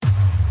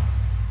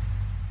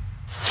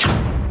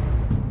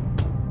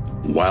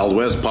Wild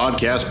West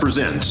Podcast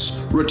presents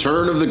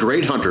Return of the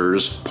Great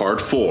Hunters,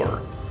 Part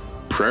 4,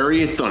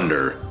 Prairie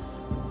Thunder,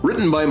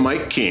 written by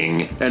Mike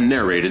King and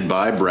narrated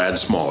by Brad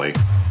Smalley.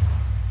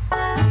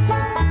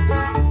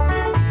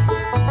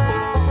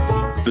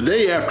 The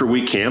day after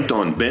we camped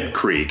on Bent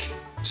Creek,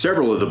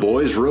 several of the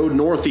boys rode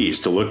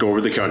northeast to look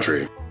over the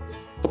country.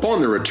 Upon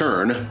their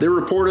return, they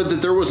reported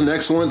that there was an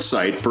excellent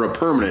site for a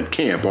permanent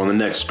camp on the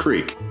next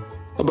creek,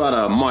 about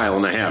a mile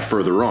and a half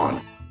further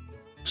on.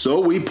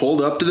 So we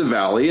pulled up to the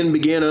valley and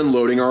began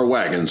unloading our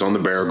wagons on the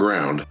bare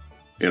ground,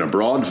 in a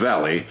broad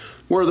valley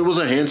where there was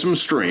a handsome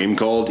stream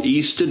called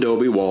East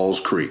Adobe Walls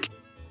Creek.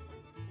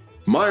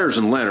 Myers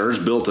and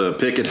Lenners built a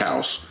picket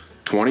house,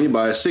 20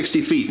 by 60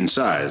 feet in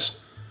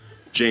size.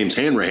 James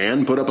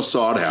Hanrahan put up a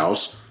sod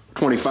house,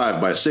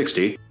 25 by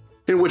 60,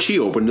 in which he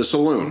opened a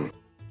saloon.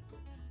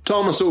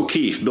 Thomas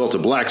O'Keefe built a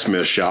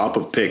blacksmith shop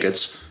of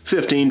pickets,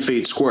 15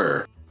 feet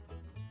square.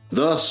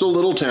 Thus, a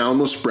little town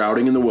was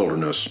sprouting in the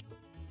wilderness.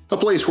 A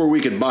place where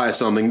we could buy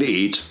something to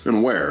eat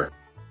and wear,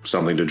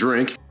 something to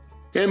drink,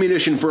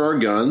 ammunition for our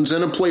guns,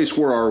 and a place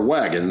where our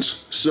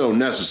wagons, so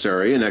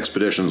necessary in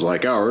expeditions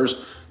like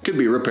ours, could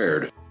be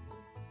repaired.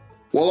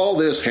 While all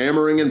this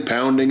hammering and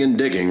pounding and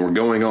digging were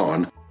going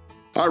on,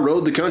 I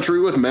rode the country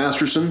with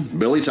Masterson,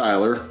 Billy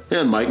Tyler,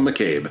 and Mike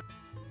McCabe.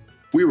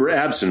 We were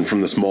absent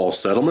from the small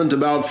settlement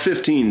about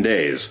 15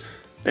 days,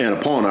 and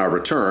upon our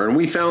return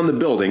we found the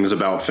buildings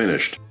about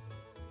finished.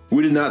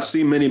 We did not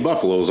see many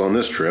buffaloes on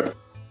this trip.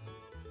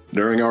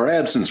 During our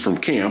absence from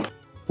camp,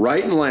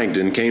 Wright and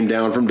Langdon came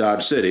down from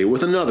Dodge City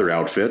with another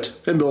outfit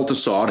and built a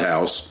sod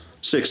house,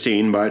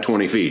 16 by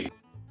 20 feet.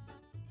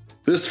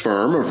 This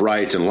firm of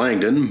Wright and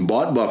Langdon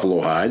bought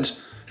buffalo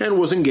hides and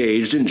was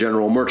engaged in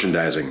general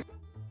merchandising.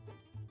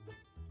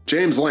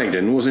 James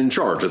Langdon was in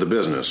charge of the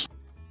business.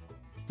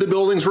 The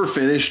buildings were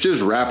finished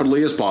as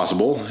rapidly as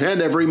possible,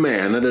 and every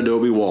man at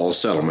Adobe Walls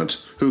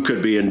settlement who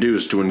could be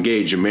induced to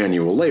engage in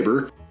manual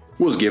labor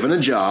was given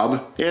a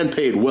job and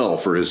paid well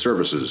for his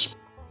services.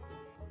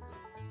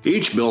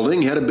 Each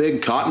building had a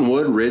big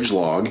cottonwood ridge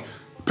log,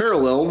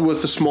 paralleled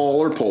with the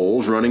smaller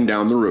poles running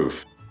down the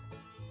roof.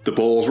 The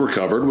poles were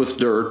covered with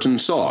dirt and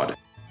sod.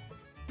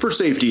 For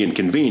safety and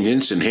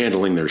convenience in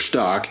handling their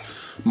stock,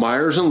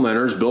 Myers and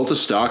Lenners built a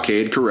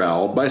stockade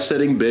corral by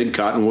setting big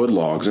cottonwood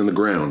logs in the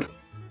ground.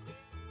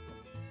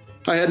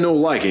 I had no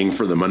liking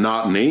for the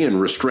monotony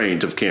and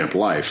restraint of camp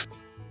life.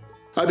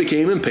 I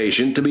became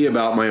impatient to be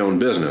about my own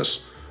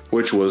business,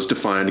 which was to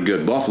find a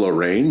good buffalo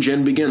range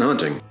and begin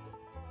hunting.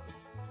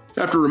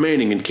 After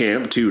remaining in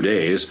camp 2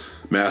 days,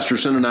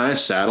 Masterson and I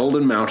saddled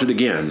and mounted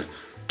again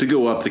to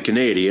go up the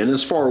Canadian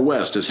as far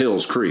west as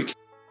Hills Creek.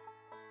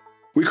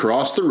 We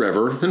crossed the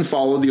river and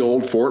followed the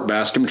old Fort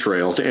Bascom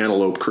Trail to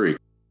Antelope Creek.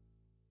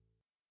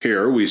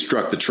 Here we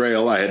struck the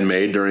trail I had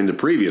made during the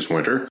previous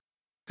winter,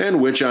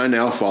 and which I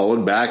now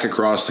followed back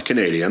across the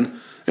Canadian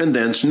and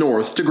thence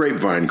north to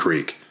Grapevine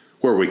Creek,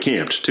 where we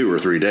camped 2 or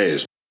 3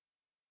 days.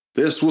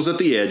 This was at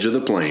the edge of the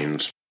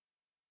plains.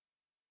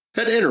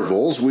 At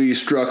intervals, we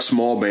struck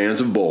small bands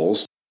of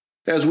bulls,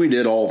 as we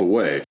did all the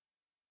way.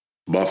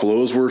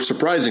 Buffaloes were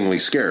surprisingly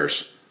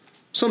scarce.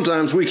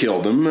 Sometimes we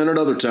killed them, and at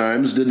other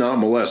times did not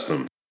molest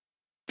them.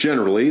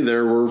 Generally,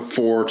 there were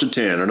 4 to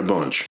 10 in a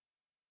bunch.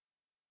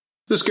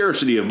 The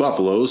scarcity of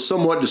buffaloes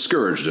somewhat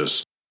discouraged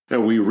us,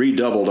 and we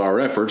redoubled our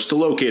efforts to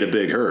locate a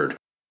big herd.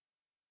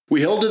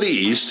 We held to the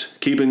east,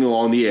 keeping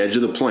along the edge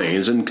of the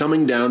plains and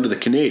coming down to the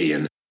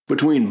Canadian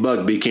between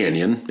Bugby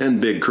Canyon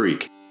and Big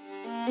Creek.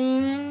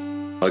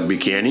 Bugby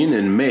Canyon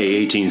in May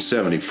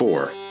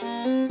 1874.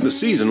 The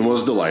season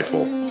was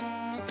delightful.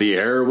 The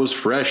air was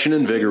fresh and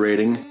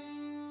invigorating.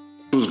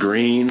 It was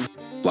green,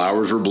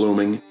 flowers were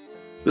blooming,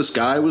 the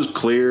sky was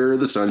clear,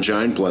 the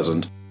sunshine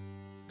pleasant,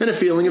 and a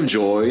feeling of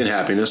joy and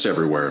happiness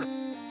everywhere.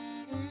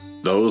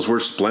 Those were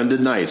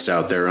splendid nights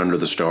out there under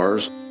the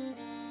stars.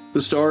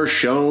 The stars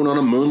shone on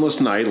a moonless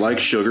night like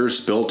sugar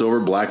spilt over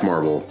black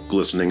marble,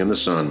 glistening in the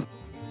sun.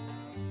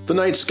 The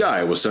night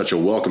sky was such a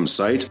welcome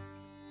sight,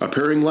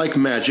 appearing like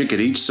magic at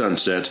each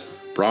sunset,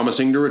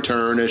 promising to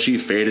return as she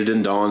faded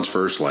in dawn's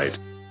first light.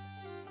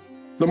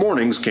 The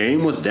mornings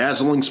came with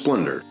dazzling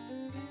splendor.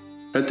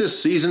 At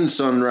this season's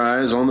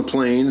sunrise on the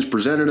plains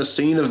presented a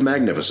scene of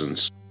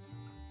magnificence.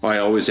 I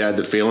always had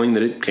the feeling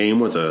that it came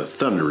with a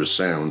thunderous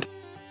sound.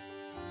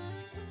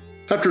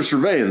 After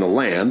surveying the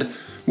land,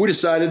 we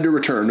decided to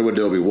return to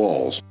Adobe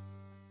Walls.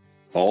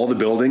 All the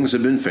buildings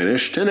had been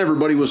finished, and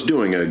everybody was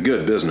doing a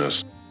good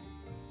business.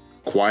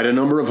 Quite a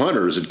number of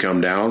hunters had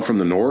come down from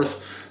the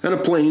north, and a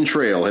plain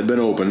trail had been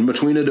opened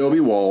between Adobe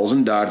Walls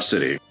and Dodge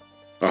City,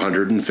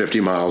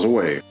 150 miles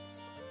away.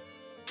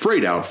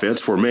 Freight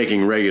outfits were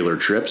making regular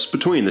trips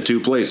between the two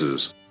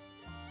places.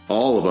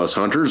 All of us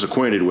hunters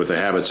acquainted with the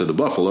habits of the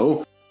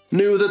buffalo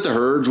knew that the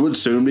herds would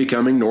soon be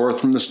coming north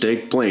from the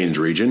Staked Plains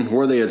region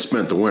where they had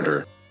spent the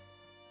winter.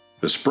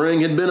 The spring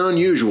had been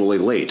unusually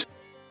late,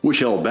 which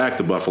held back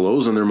the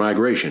buffaloes in their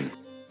migration.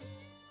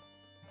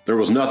 There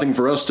was nothing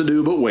for us to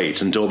do but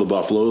wait until the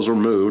buffaloes were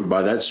moved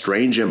by that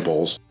strange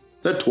impulse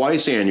that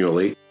twice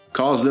annually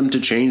caused them to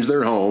change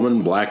their home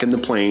and blacken the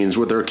plains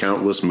with their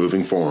countless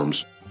moving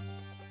forms.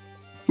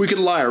 We could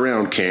lie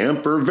around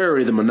camp or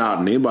vary the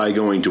monotony by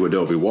going to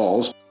Adobe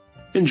Walls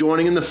and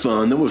joining in the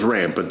fun that was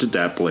rampant at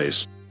that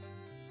place.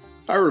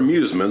 Our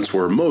amusements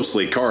were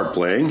mostly card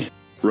playing,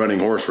 running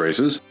horse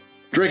races,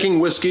 drinking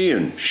whiskey,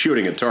 and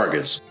shooting at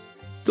targets,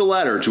 the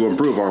latter to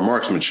improve our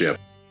marksmanship.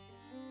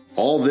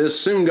 All this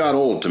soon got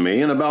old to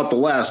me, and about the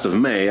last of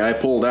May I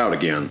pulled out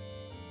again.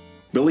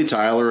 Billy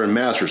Tyler and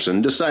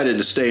Masterson decided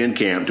to stay in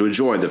camp to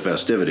enjoy the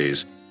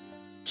festivities.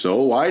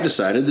 So I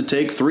decided to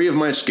take 3 of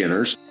my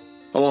skinners,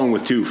 along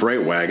with 2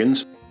 freight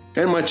wagons,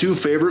 and my 2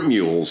 favorite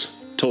mules,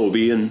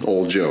 Toby and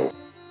Old Joe.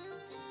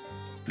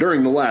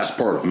 During the last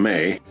part of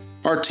May,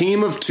 our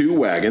team of 2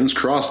 wagons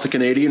crossed the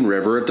Canadian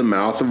River at the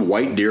mouth of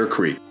White Deer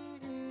Creek.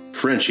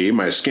 Frenchie,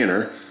 my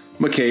skinner,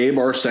 McCabe,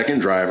 our second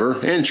driver,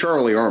 and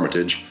Charlie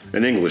Armitage,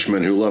 an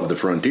Englishman who loved the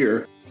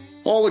frontier,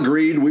 all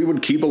agreed we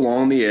would keep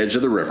along the edge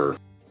of the river.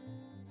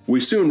 We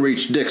soon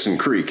reached Dixon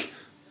Creek,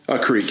 a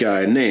creek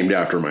I named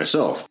after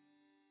myself.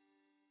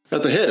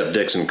 At the head of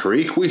Dixon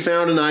Creek, we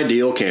found an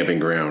ideal camping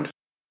ground.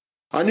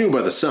 I knew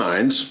by the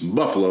signs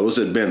buffaloes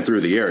had been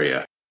through the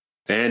area,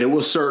 and it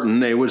was certain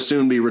they would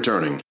soon be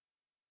returning.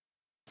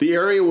 The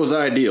area was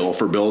ideal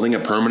for building a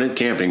permanent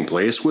camping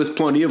place with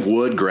plenty of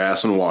wood,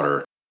 grass, and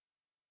water.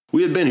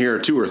 We had been here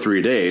 2 or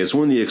 3 days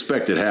when the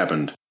expected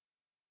happened.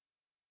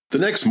 The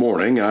next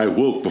morning, I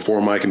woke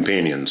before my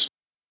companions.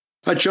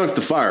 I chunked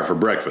the fire for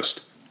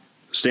breakfast.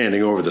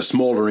 Standing over the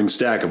smoldering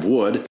stack of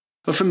wood,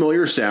 a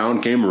familiar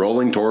sound came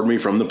rolling toward me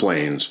from the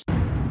plains.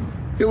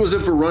 It was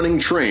as if a running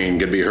train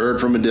could be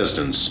heard from a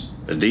distance,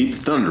 a deep,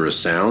 thunderous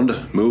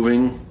sound,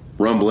 moving,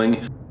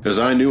 rumbling, as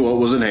I knew what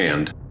was at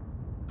hand.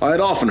 I had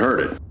often heard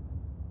it.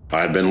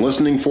 I had been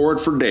listening for it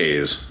for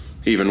days,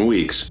 even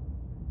weeks.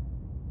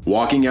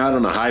 Walking out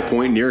on a high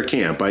point near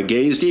camp, I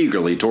gazed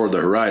eagerly toward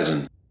the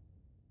horizon.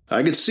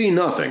 I could see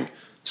nothing,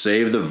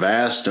 save the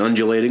vast,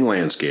 undulating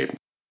landscape.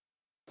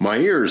 My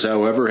ears,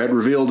 however, had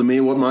revealed to me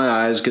what my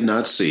eyes could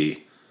not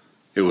see.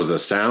 It was the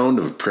sound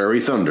of prairie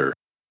thunder.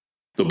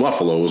 The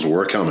buffaloes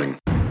were coming.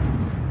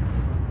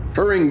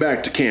 Hurrying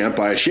back to camp,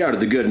 I shouted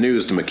the good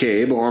news to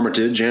McCabe,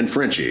 Armitage, and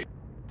Frenchie,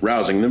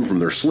 rousing them from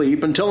their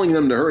sleep and telling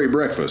them to hurry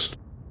breakfast.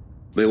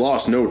 They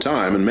lost no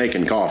time in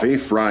making coffee,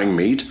 frying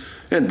meat,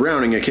 and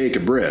browning a cake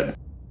of bread.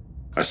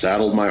 I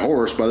saddled my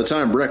horse by the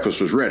time breakfast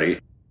was ready,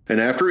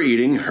 and after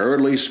eating,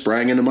 hurriedly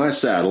sprang into my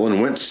saddle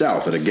and went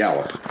south at a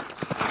gallop.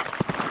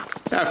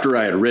 After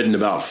I had ridden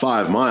about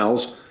 5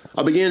 miles,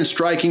 I began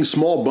striking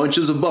small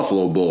bunches of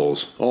buffalo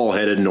bulls, all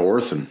headed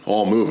north and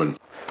all moving.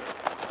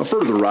 A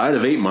further ride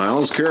of 8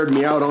 miles carried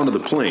me out onto the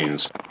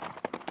plains.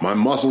 My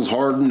muscles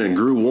hardened and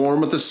grew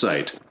warm at the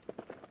sight.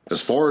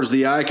 As far as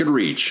the eye could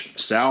reach,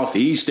 south,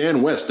 east,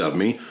 and west of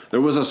me,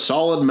 there was a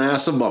solid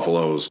mass of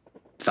buffaloes,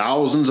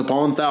 thousands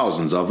upon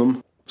thousands of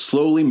them,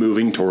 slowly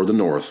moving toward the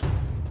north.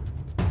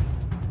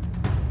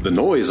 The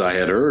noise I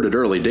had heard at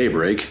early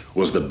daybreak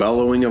was the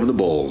bellowing of the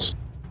bulls.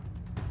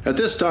 At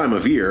this time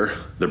of year,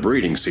 the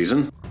breeding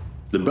season,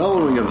 the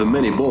bellowing of the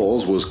many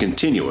bulls was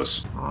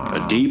continuous,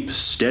 a deep,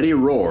 steady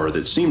roar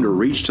that seemed to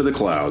reach to the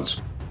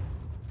clouds.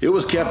 It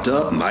was kept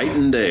up night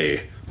and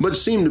day, but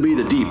seemed to be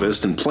the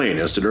deepest and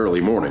plainest at early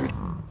morning.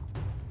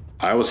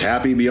 I was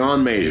happy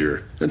beyond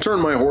measure and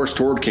turned my horse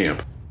toward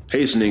camp,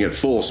 hastening at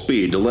full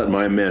speed to let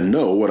my men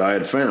know what I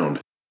had found.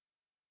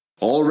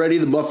 Already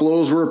the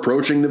buffaloes were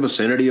approaching the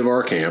vicinity of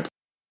our camp,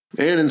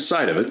 and in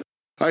sight of it,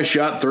 I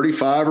shot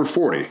 35 or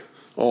 40,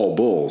 all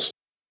bulls.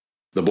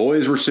 The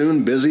boys were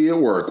soon busy at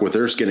work with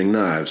their skinning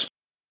knives.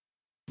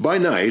 By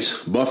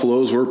night,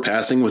 buffaloes were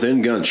passing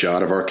within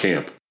gunshot of our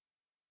camp.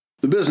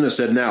 The business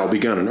had now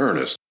begun in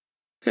earnest,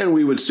 and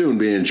we would soon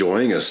be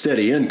enjoying a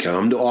steady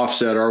income to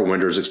offset our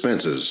winter's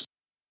expenses.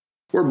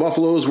 Where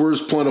buffaloes were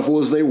as plentiful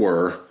as they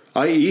were,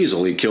 I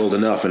easily killed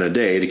enough in a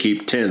day to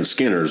keep 10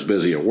 skinners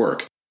busy at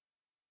work.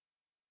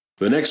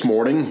 The next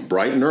morning,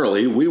 bright and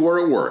early, we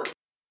were at work.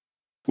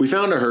 We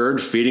found a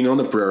herd feeding on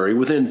the prairie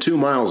within 2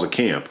 miles of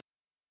camp.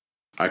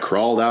 I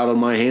crawled out on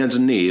my hands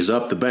and knees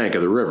up the bank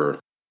of the river.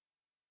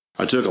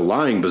 I took a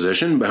lying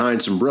position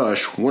behind some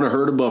brush when a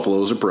herd of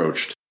buffaloes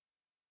approached.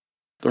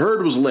 The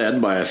herd was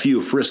led by a few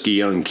frisky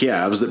young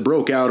calves that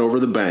broke out over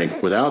the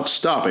bank without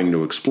stopping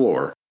to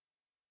explore.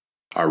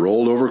 I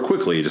rolled over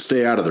quickly to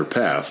stay out of their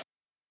path.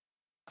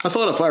 I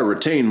thought if I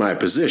retained my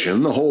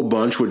position, the whole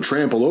bunch would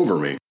trample over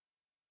me.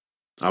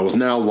 I was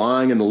now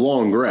lying in the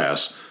long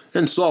grass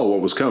and saw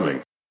what was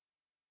coming.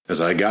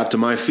 As I got to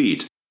my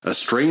feet, a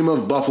stream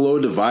of buffalo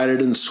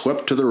divided and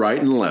swept to the right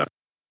and left.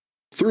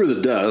 Through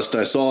the dust,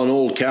 I saw an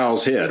old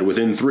cow's head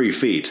within 3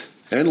 feet,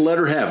 and let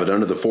her have it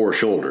under the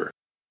foreshoulder.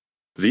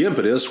 The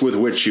impetus with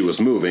which she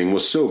was moving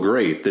was so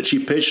great that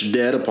she pitched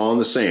dead upon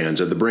the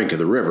sands at the brink of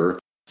the river,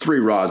 3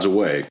 rods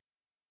away.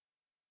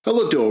 I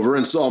looked over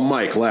and saw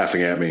Mike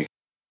laughing at me.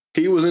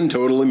 He was in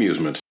total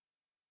amusement.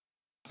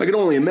 I could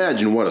only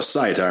imagine what a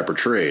sight I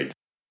portrayed.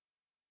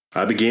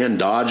 I began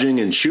dodging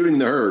and shooting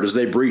the herd as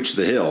they breached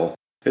the hill,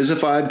 as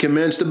if I had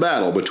commenced a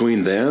battle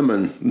between them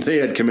and they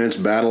had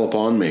commenced battle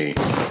upon me.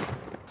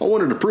 I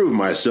wanted to prove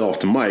myself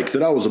to Mike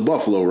that I was a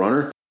buffalo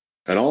runner,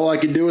 and all I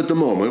could do at the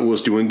moment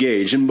was to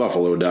engage in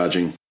buffalo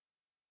dodging.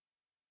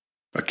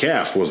 A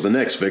calf was the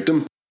next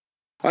victim.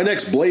 I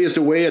next blazed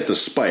away at the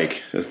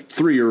Spike, a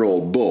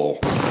 3-year-old bull.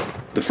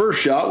 The first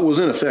shot was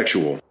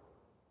ineffectual.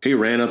 He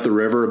ran up the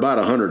river about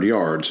 100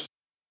 yards.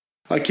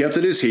 I kept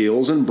at his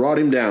heels and brought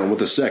him down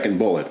with a second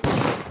bullet.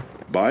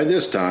 By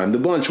this time, the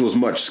bunch was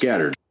much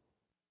scattered.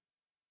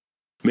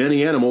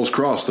 Many animals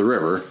crossed the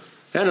river,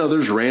 and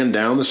others ran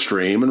down the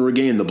stream and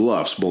regained the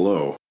bluffs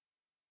below.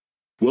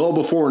 Well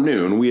before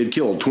noon, we had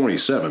killed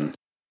 27.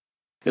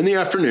 In the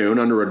afternoon,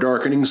 under a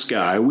darkening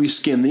sky, we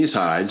skinned these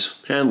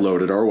hides and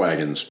loaded our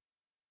wagons.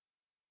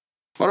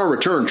 On our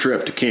return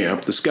trip to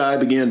camp, the sky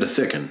began to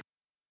thicken.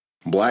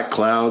 Black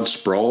clouds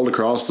sprawled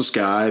across the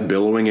sky,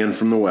 billowing in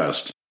from the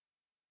west.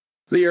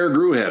 The air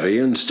grew heavy,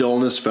 and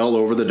stillness fell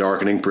over the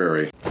darkening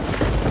prairie.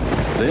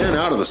 Then,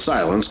 out of the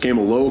silence, came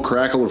a low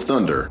crackle of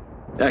thunder,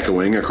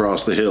 echoing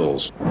across the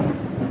hills.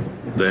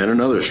 Then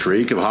another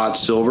streak of hot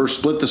silver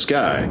split the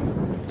sky,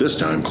 this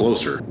time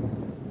closer.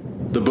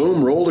 The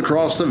boom rolled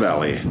across the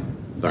valley.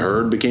 The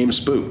herd became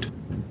spooked.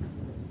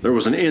 There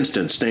was an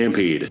instant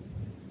stampede.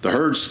 The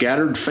herd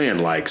scattered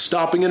fan-like,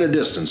 stopping in a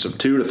distance of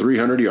 200 to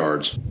 300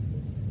 yards.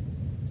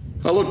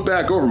 I looked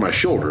back over my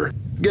shoulder,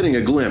 getting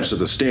a glimpse of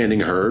the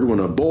standing herd when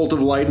a bolt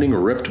of lightning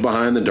ripped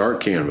behind the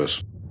dark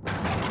canvas.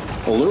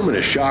 A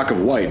luminous shock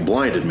of white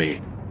blinded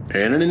me,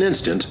 and in an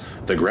instant,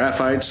 the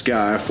graphite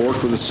sky,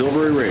 forked with a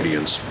silvery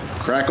radiance,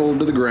 crackled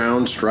to the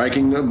ground,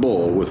 striking a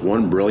bull with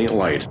one brilliant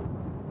light.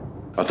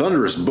 A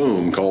thunderous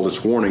boom called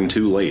its warning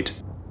too late.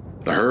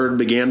 The herd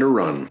began to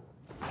run.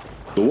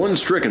 The one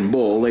stricken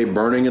bull lay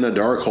burning in a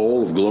dark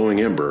hole of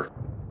glowing ember.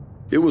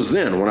 It was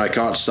then when I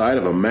caught sight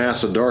of a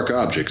mass of dark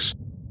objects.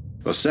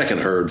 A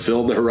second herd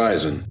filled the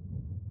horizon.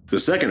 The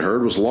second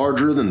herd was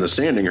larger than the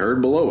standing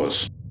herd below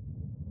us.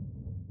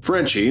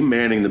 Frenchie,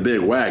 manning the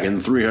big wagon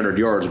 300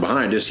 yards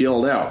behind us,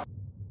 yelled out,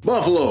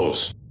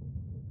 "Buffaloes!"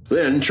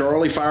 Then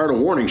Charlie fired a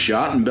warning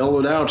shot and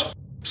bellowed out,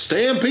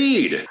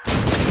 "Stampede!"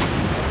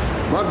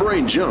 My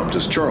brain jumped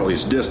as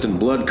Charlie's distant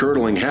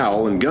blood-curdling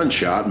howl and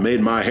gunshot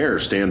made my hair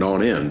stand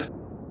on end.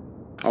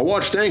 I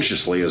watched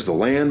anxiously as the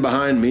land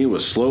behind me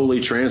was slowly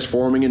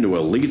transforming into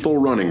a lethal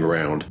running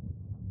ground.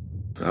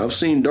 I've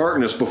seen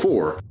darkness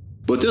before,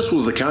 but this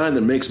was the kind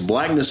that makes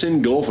blackness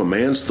engulf a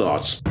man's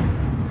thoughts.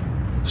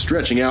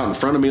 Stretching out in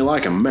front of me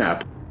like a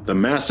map, the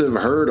massive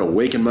herd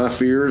awakened my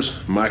fears,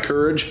 my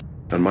courage,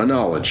 and my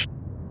knowledge.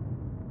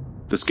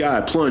 The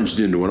sky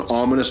plunged into an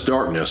ominous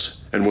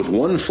darkness, and with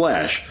one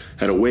flash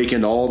had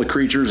awakened all the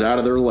creatures out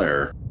of their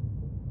lair.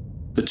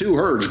 The two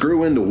herds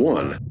grew into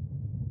one.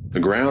 The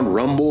ground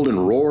rumbled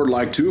and roared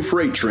like two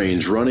freight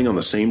trains running on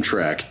the same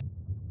track.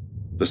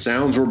 The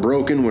sounds were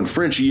broken when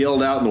Frenchie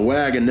yelled out in the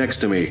wagon next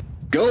to me,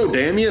 "Go,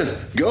 damn you,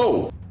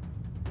 go!"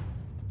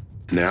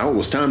 Now it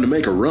was time to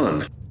make a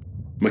run.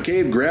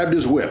 McCabe grabbed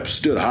his whip,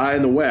 stood high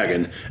in the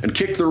wagon, and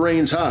kicked the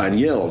reins high and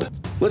yelled,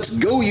 "Let's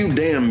go, you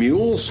damn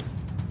mules!"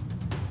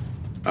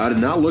 I did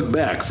not look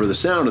back, for the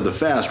sound of the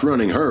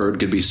fast-running herd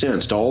could be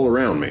sensed all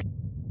around me.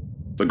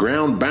 The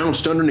ground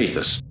bounced underneath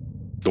us.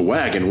 The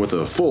wagon with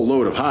a full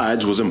load of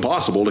hides was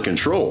impossible to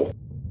control.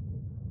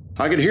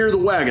 I could hear the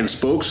wagon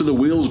spokes of the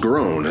wheels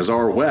groan as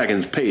our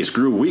wagon's pace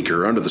grew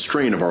weaker under the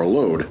strain of our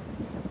load.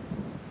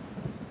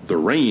 The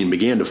rain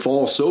began to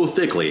fall so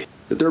thickly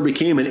that there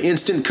became an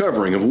instant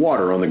covering of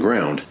water on the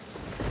ground.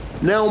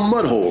 Now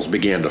mud holes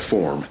began to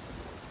form.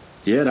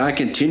 Yet I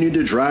continued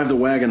to drive the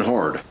wagon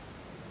hard.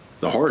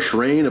 The harsh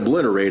rain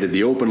obliterated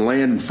the open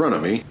land in front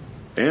of me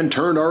and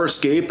turned our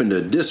escape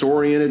into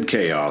disoriented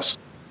chaos.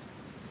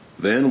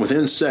 Then,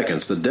 within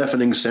seconds, the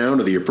deafening sound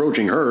of the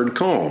approaching herd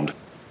calmed.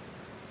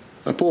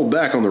 I pulled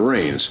back on the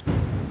reins.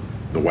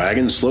 The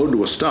wagon slowed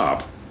to a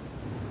stop.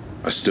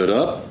 I stood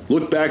up,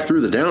 looked back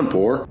through the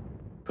downpour,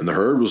 and the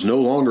herd was no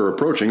longer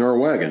approaching our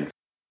wagon.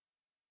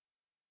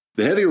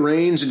 The heavy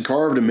rains had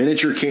carved a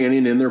miniature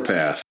canyon in their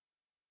path.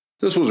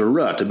 This was a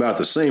rut about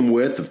the same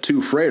width of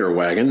 2 freighter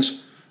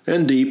wagons,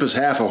 and deep as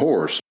half a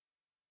horse.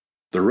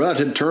 The rut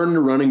had turned to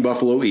running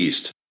buffalo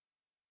east.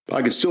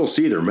 I could still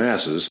see their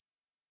masses.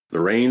 The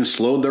rain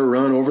slowed their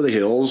run over the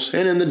hills,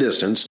 and in the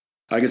distance,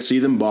 I could see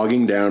them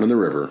bogging down in the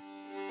river.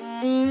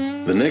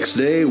 The next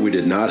day, we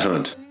did not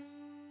hunt.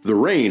 The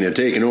rain had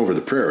taken over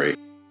the prairie,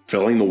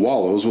 filling the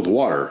wallows with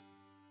water.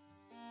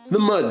 The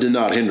mud did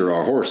not hinder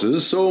our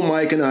horses, so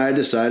Mike and I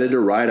decided to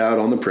ride out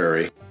on the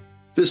prairie,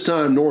 this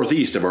time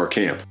northeast of our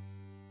camp.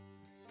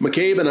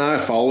 McCabe and I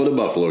followed a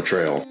buffalo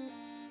trail.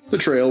 The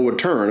trail would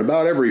turn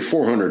about every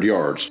 400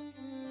 yards.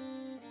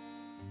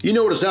 "You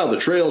notice how the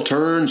trail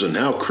turns and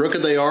how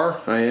crooked they are?"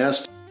 I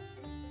asked.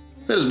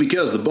 "That is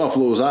because the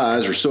buffalo's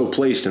eyes are so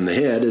placed in the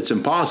head it's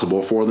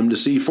impossible for them to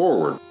see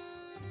forward.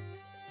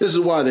 This is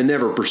why they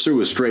never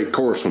pursue a straight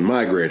course when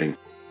migrating.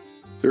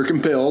 They're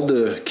compelled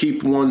to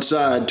keep one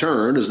side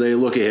turned as they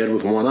look ahead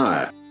with one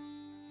eye.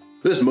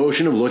 This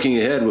motion of looking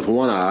ahead with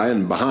one eye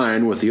and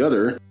behind with the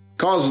other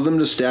causes them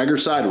to stagger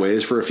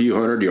sideways for a few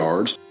hundred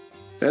yards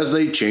as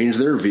they change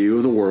their view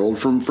of the world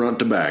from front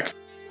to back.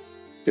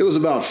 It was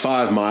about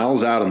 5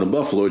 miles out on the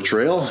buffalo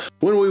trail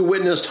when we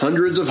witnessed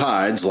hundreds of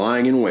hides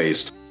lying in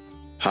waste,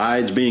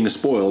 hides being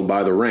spoiled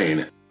by the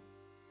rain.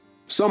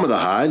 Some of the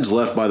hides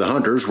left by the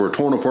hunters were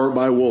torn apart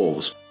by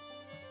wolves.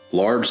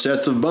 Large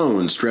sets of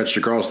bones stretched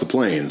across the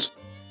plains.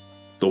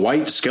 The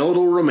white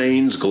skeletal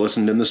remains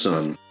glistened in the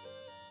sun.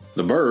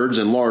 The birds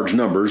in large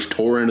numbers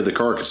tore into the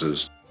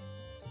carcasses.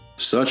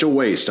 Such a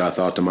waste, I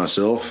thought to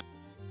myself.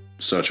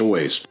 Such a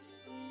waste.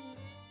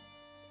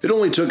 It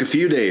only took a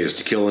few days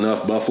to kill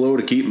enough buffalo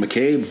to keep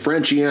McCabe,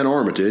 Frenchie, and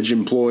Armitage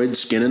employed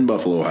skinning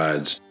buffalo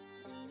hides.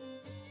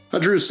 I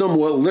grew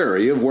somewhat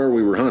leery of where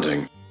we were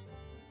hunting.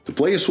 The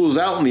place was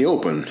out in the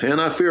open, and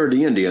I feared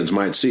the Indians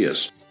might see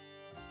us.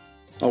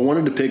 I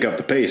wanted to pick up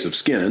the pace of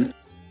skinning,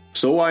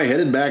 so I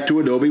headed back to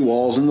Adobe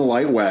Walls in the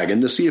light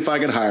wagon to see if I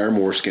could hire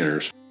more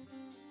skinners.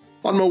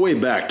 On my way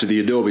back to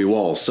the Adobe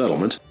Walls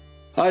settlement,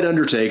 I'd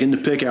undertaken to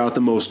pick out the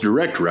most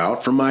direct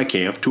route from my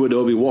camp to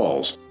Adobe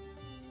Walls.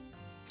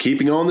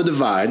 Keeping on the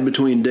divide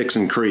between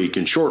Dixon Creek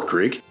and Short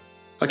Creek,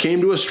 I came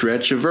to a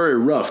stretch of very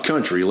rough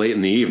country late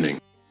in the evening,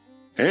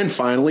 and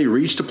finally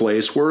reached a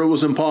place where it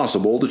was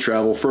impossible to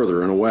travel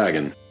further in a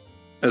wagon.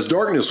 As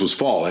darkness was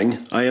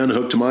falling, I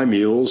unhooked my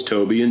mules,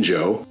 Toby and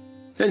Joe,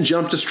 and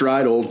jumped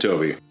astride old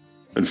Toby,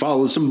 and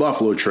followed some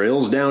buffalo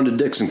trails down to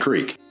Dixon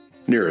Creek,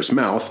 near its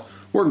mouth,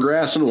 where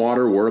grass and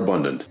water were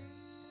abundant.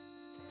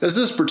 As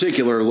this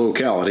particular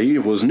locality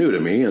was new to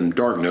me and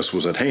darkness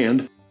was at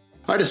hand,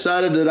 I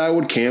decided that I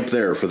would camp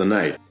there for the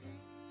night.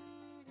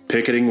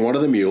 Picketing one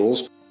of the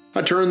mules,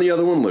 I turned the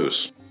other one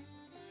loose.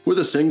 With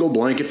a single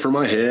blanket for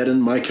my head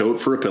and my coat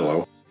for a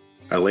pillow,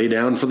 I lay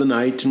down for the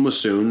night and was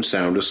soon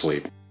sound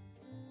asleep.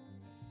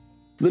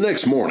 The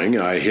next morning,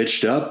 I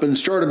hitched up and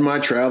started my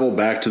travel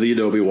back to the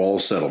Adobe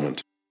Walls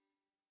settlement.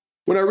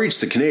 When I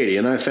reached the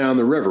Canadian, I found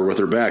the river with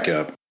her back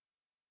up.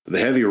 The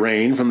heavy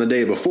rain from the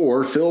day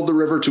before filled the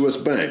river to its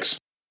banks.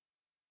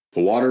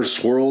 The water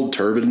swirled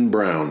turbid and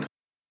brown.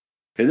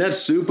 In that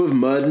soup of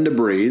mud and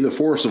debris, the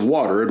force of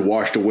water had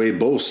washed away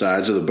both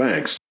sides of the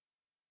banks.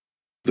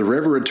 The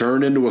river had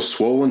turned into a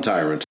swollen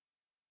tyrant,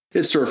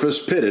 its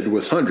surface pitted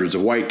with hundreds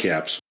of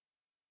whitecaps.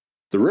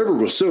 The river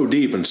was so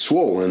deep and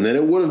swollen that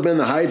it would have been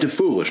the height of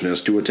foolishness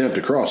to attempt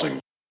a crossing.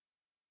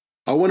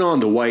 I went on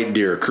to White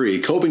Deer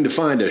Creek, hoping to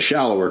find a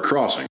shallower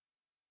crossing.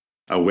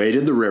 I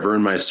waded the river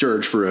in my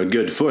search for a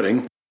good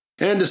footing,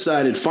 and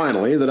decided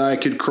finally that I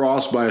could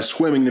cross by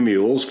swimming the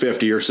mules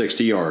 50 or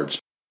 60 yards.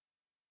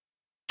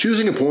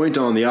 Choosing a point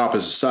on the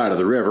opposite side of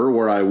the river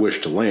where I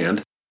wished to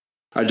land,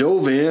 I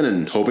dove in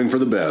and hoping for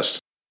the best.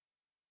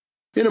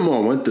 In a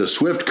moment, the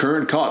swift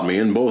current caught me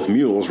and both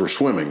mules were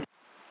swimming.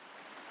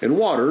 In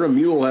water, a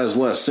mule has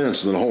less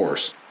sense than a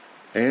horse,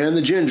 and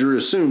the ginger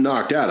is soon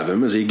knocked out of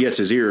him as he gets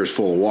his ears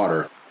full of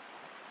water.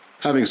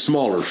 Having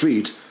smaller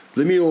feet,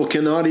 the mule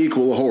cannot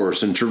equal a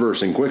horse in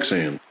traversing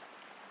quicksand.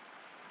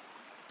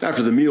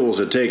 After the mules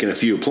had taken a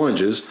few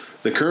plunges,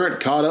 the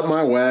current caught up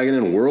my wagon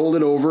and whirled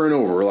it over and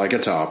over like a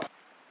top.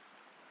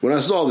 When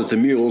I saw that the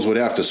mules would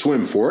have to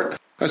swim for it,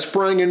 I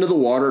sprang into the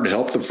water to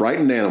help the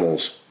frightened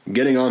animals,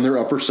 getting on their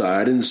upper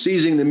side and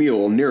seizing the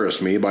mule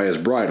nearest me by his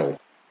bridle.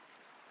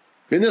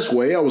 In this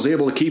way, I was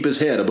able to keep his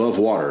head above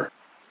water.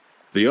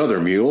 The other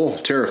mule,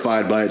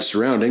 terrified by its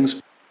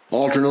surroundings,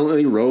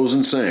 alternately rose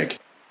and sank.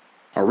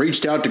 I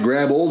reached out to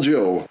grab old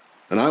Joe,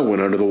 and I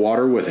went under the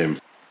water with him.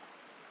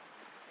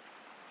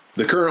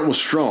 The current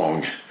was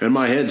strong, and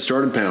my head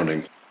started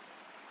pounding.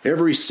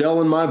 Every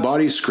cell in my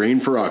body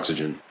screamed for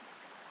oxygen.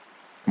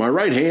 My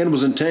right hand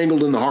was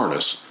entangled in the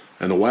harness,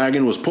 and the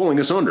wagon was pulling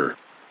us under.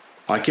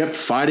 I kept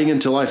fighting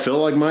until I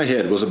felt like my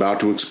head was about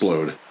to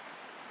explode.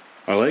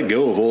 I let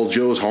go of old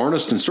Joe's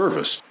harness and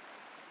surfaced.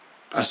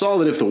 I saw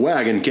that if the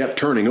wagon kept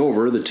turning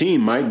over, the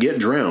team might get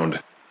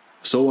drowned.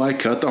 So I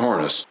cut the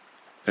harness,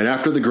 and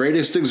after the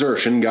greatest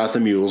exertion got the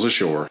mules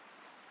ashore.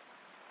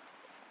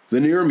 The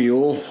near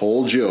mule,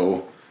 old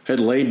Joe, had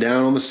laid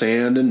down on the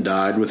sand and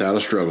died without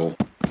a struggle.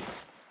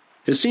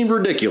 It seemed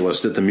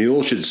ridiculous that the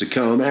mule should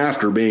succumb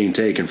after being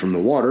taken from the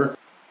water,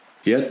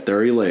 yet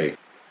there he lay.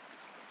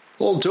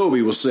 Old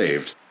Toby was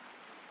saved.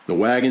 The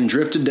wagon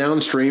drifted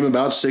downstream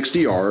about 60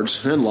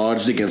 yards and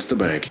lodged against the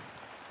bank.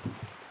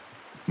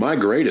 My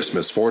greatest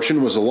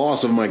misfortune was the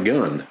loss of my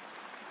gun.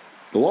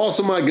 The loss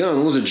of my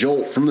gun was a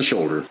jolt from the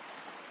shoulder.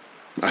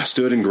 I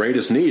stood in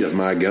greatest need of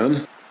my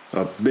gun,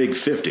 a big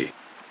 .50.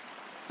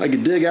 I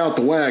could dig out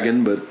the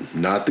wagon, but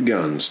not the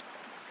guns.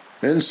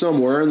 And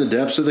somewhere in the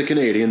depths of the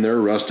Canadian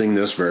they're rusting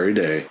this very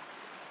day.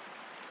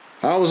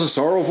 I was a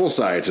sorrowful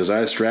sight as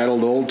I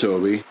straddled old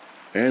Toby,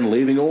 and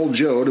leaving old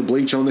Joe to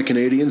bleach on the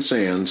Canadian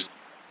sands,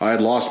 I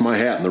had lost my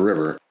hat in the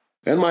river,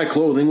 and my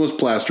clothing was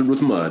plastered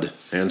with mud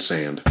and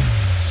sand.